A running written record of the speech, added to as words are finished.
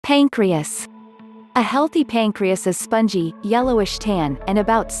Pancreas. A healthy pancreas is spongy, yellowish-tan, and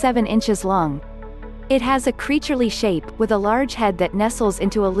about 7 inches long. It has a creaturely shape, with a large head that nestles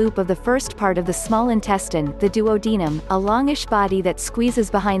into a loop of the first part of the small intestine, the duodenum, a longish body that squeezes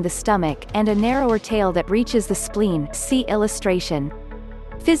behind the stomach, and a narrower tail that reaches the spleen. See illustration.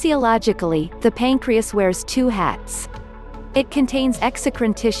 Physiologically, the pancreas wears two hats. It contains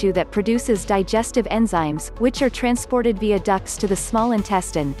exocrine tissue that produces digestive enzymes, which are transported via ducts to the small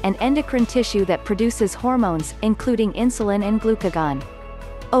intestine, and endocrine tissue that produces hormones, including insulin and glucagon.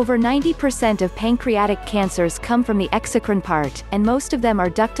 Over 90% of pancreatic cancers come from the exocrine part, and most of them are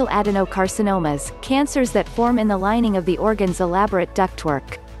ductal adenocarcinomas, cancers that form in the lining of the organ's elaborate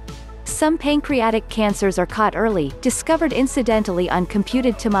ductwork. Some pancreatic cancers are caught early, discovered incidentally on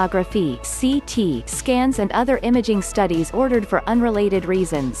computed tomography (CT) scans and other imaging studies ordered for unrelated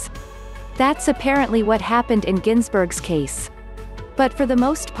reasons. That's apparently what happened in Ginsburg's case. But for the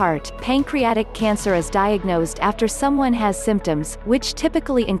most part, pancreatic cancer is diagnosed after someone has symptoms, which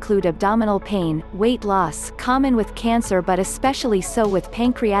typically include abdominal pain, weight loss, common with cancer but especially so with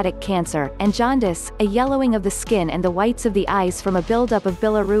pancreatic cancer, and jaundice, a yellowing of the skin and the whites of the eyes from a buildup of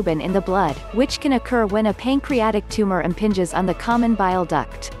bilirubin in the blood, which can occur when a pancreatic tumor impinges on the common bile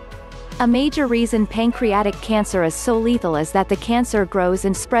duct. A major reason pancreatic cancer is so lethal is that the cancer grows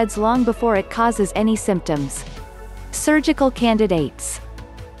and spreads long before it causes any symptoms. Surgical candidates.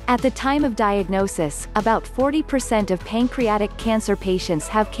 At the time of diagnosis, about 40% of pancreatic cancer patients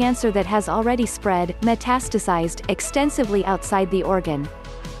have cancer that has already spread, metastasized, extensively outside the organ.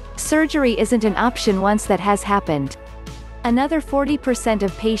 Surgery isn't an option once that has happened. Another 40%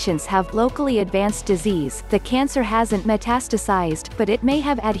 of patients have locally advanced disease. The cancer hasn't metastasized, but it may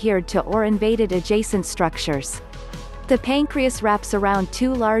have adhered to or invaded adjacent structures. The pancreas wraps around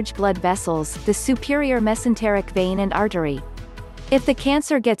two large blood vessels, the superior mesenteric vein and artery. If the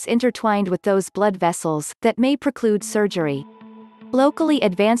cancer gets intertwined with those blood vessels, that may preclude surgery. Locally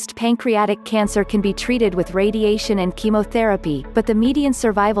advanced pancreatic cancer can be treated with radiation and chemotherapy, but the median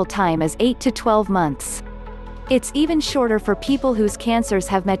survival time is 8 to 12 months. It's even shorter for people whose cancers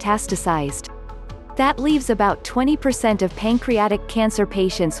have metastasized. That leaves about 20% of pancreatic cancer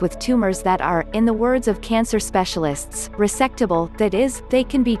patients with tumors that are, in the words of cancer specialists, resectable, that is, they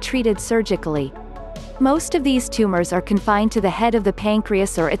can be treated surgically. Most of these tumors are confined to the head of the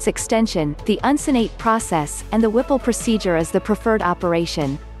pancreas or its extension, the uncinate process, and the Whipple procedure is the preferred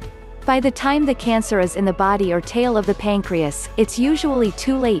operation. By the time the cancer is in the body or tail of the pancreas, it's usually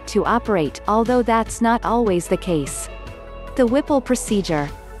too late to operate, although that's not always the case. The Whipple procedure.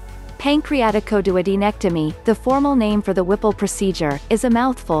 Pancreaticoduodenectomy, the formal name for the Whipple procedure, is a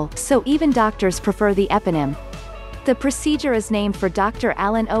mouthful, so even doctors prefer the eponym. The procedure is named for Dr.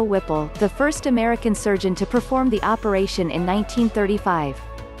 Allen O. Whipple, the first American surgeon to perform the operation in 1935.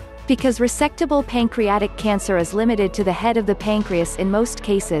 Because resectable pancreatic cancer is limited to the head of the pancreas in most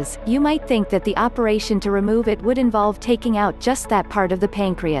cases, you might think that the operation to remove it would involve taking out just that part of the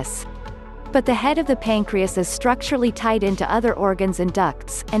pancreas. But the head of the pancreas is structurally tied into other organs and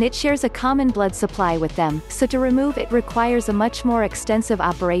ducts, and it shares a common blood supply with them, so to remove it requires a much more extensive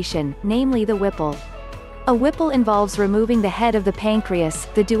operation, namely the Whipple. A Whipple involves removing the head of the pancreas,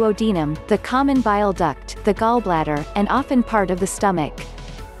 the duodenum, the common bile duct, the gallbladder, and often part of the stomach.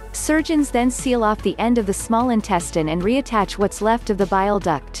 Surgeons then seal off the end of the small intestine and reattach what's left of the bile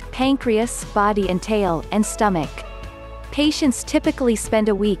duct, pancreas, body and tail, and stomach. Patients typically spend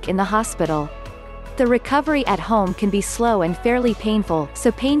a week in the hospital. The recovery at home can be slow and fairly painful,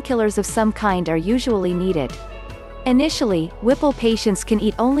 so painkillers of some kind are usually needed. Initially, Whipple patients can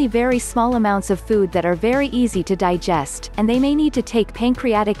eat only very small amounts of food that are very easy to digest, and they may need to take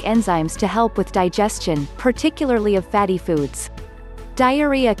pancreatic enzymes to help with digestion, particularly of fatty foods.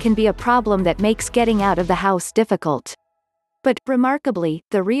 Diarrhea can be a problem that makes getting out of the house difficult. But, remarkably,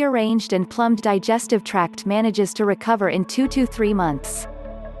 the rearranged and plumbed digestive tract manages to recover in 2 to 3 months.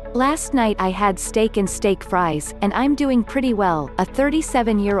 Last night I had steak and steak fries, and I'm doing pretty well, a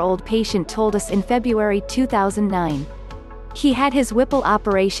 37-year-old patient told us in February 2009. He had his Whipple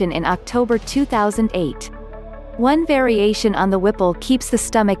operation in October 2008. One variation on the Whipple keeps the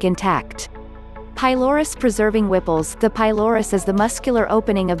stomach intact. Pylorus-preserving Whipples, the pylorus is the muscular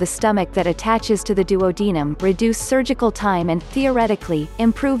opening of the stomach that attaches to the duodenum, reduce surgical time and, theoretically,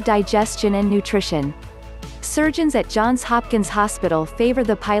 improve digestion and nutrition. Surgeons at Johns Hopkins Hospital favor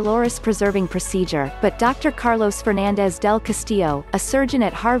the pylorus-preserving procedure, but Dr. Carlos Fernandez del Castillo, a surgeon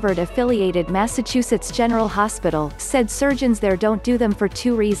at Harvard-affiliated Massachusetts General Hospital, said surgeons there don't do them for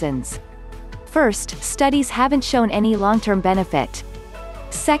 2 reasons. First, studies haven't shown any long-term benefit.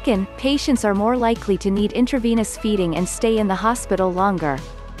 Second, patients are more likely to need intravenous feeding and stay in the hospital longer.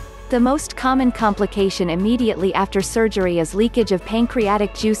 The most common complication immediately after surgery is leakage of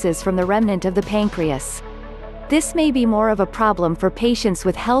pancreatic juices from the remnant of the pancreas. This may be more of a problem for patients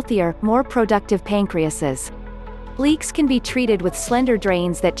with healthier, more productive pancreases. Leaks can be treated with slender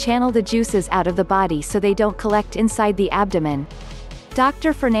drains that channel the juices out of the body so they don't collect inside the abdomen.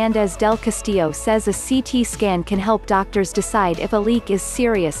 Dr. Fernandez del Castillo says a CT scan can help doctors decide if a leak is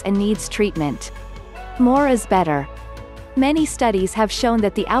serious and needs treatment. More is better. Many studies have shown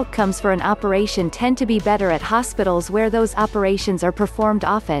that the outcomes for an operation tend to be better at hospitals where those operations are performed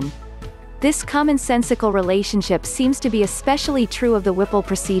often. This commonsensical relationship seems to be especially true of the Whipple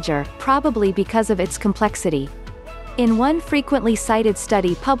procedure, probably because of its complexity. In one frequently cited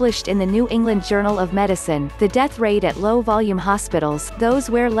study published in the New England Journal of Medicine, the death rate at low-volume hospitals, those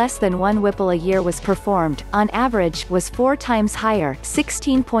where less than one Whipple a year was performed, on average, was 4 times higher,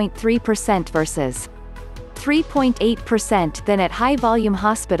 16.3% versus 3.8% than at high-volume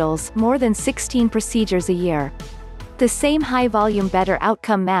hospitals, more than 16 procedures a year. The same high-volume better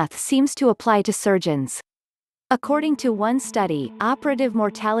outcome math seems to apply to surgeons. According to one study, operative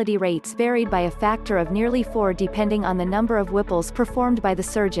mortality rates varied by a factor of nearly 4 depending on the number of Whipples performed by the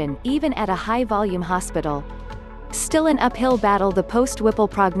surgeon, even at a high-volume hospital. Still an uphill battle. The post-Whipple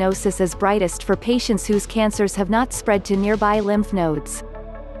prognosis is brightest for patients whose cancers have not spread to nearby lymph nodes.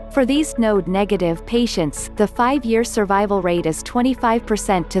 For these node-negative patients, the 5-year survival rate is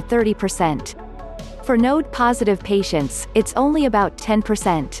 25% to 30%. For node-positive patients, it's only about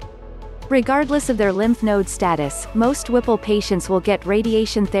 10%. Regardless of their lymph node status, most Whipple patients will get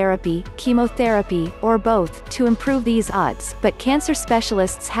radiation therapy, chemotherapy, or both, to improve these odds, but cancer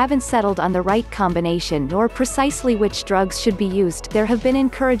specialists haven't settled on the right combination nor precisely which drugs should be used. There have been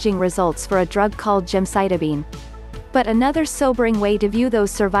encouraging results for a drug called gemcitabine. But another sobering way to view those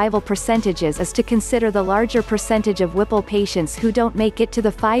survival percentages is to consider the larger percentage of Whipple patients who don't make it to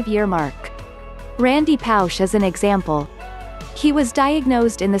the 5-year mark. Randy Pausch is an example. He was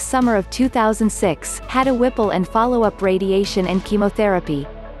diagnosed in the summer of 2006, had a Whipple and follow-up radiation and chemotherapy.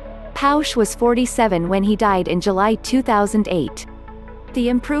 Pausch was 47 when he died in July 2008. The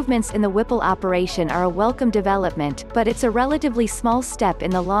improvements in the Whipple operation are a welcome development, but it's a relatively small step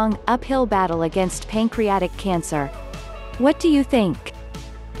in the long, uphill battle against pancreatic cancer. What do you think?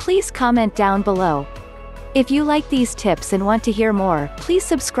 Please comment down below. If you like these tips and want to hear more, please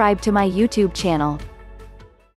subscribe to my YouTube channel.